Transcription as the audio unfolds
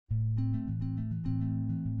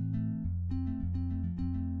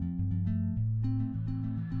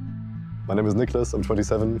My name is Niklas, I'm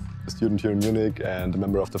 27, a student here in Munich and a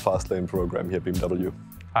member of the Fastlane program here at BMW.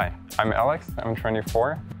 Hi, I'm Alex, I'm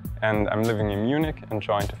 24 and I'm living in Munich and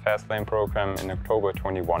joined the Fastlane program in October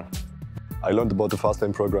 21. I learned about the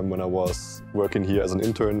Fastlane program when I was working here as an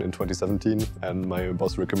intern in 2017 and my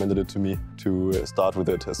boss recommended it to me to start with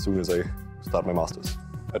it as soon as I start my master's.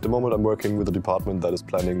 At the moment I'm working with a department that is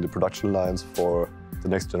planning the production lines for the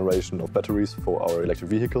next generation of batteries for our electric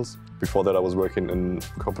vehicles. Before that I was working in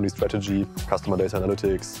company strategy, customer data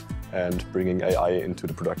analytics and bringing AI into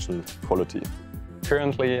the production quality.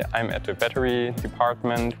 Currently I'm at the battery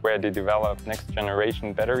department where they develop next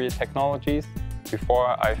generation battery technologies. Before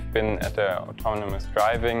I've been at the autonomous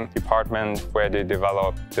driving department where they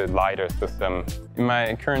develop the LiDAR system. In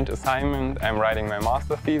my current assignment I'm writing my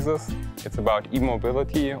master thesis. It's about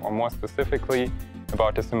e-mobility, or more specifically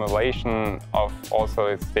about the simulation of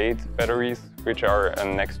all-solid-state batteries, which are a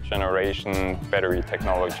next-generation battery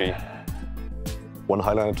technology. One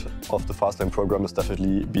highlight of the Fastlane program is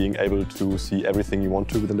definitely being able to see everything you want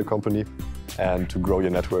to within the company and to grow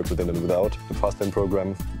your network within and without the Fastlane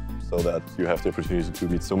program so that you have the opportunity to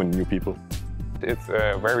meet so many new people. It's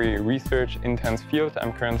a very research-intense field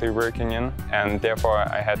I'm currently working in, and therefore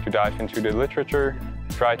I had to dive into the literature,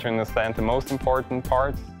 try to understand the most important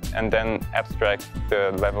parts, and then abstract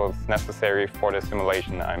the levels necessary for the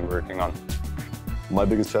simulation I'm working on. My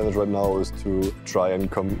biggest challenge right now is to try and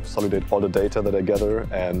consolidate all the data that I gather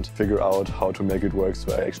and figure out how to make it work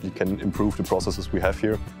so I actually can improve the processes we have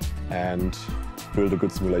here and build a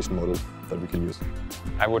good simulation model that we can use.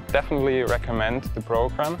 I would definitely recommend the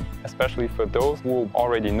program, especially for those who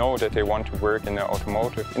already know that they want to work in the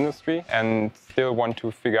automotive industry and still want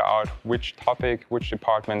to figure out which topic, which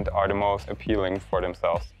department are the most appealing for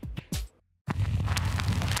themselves.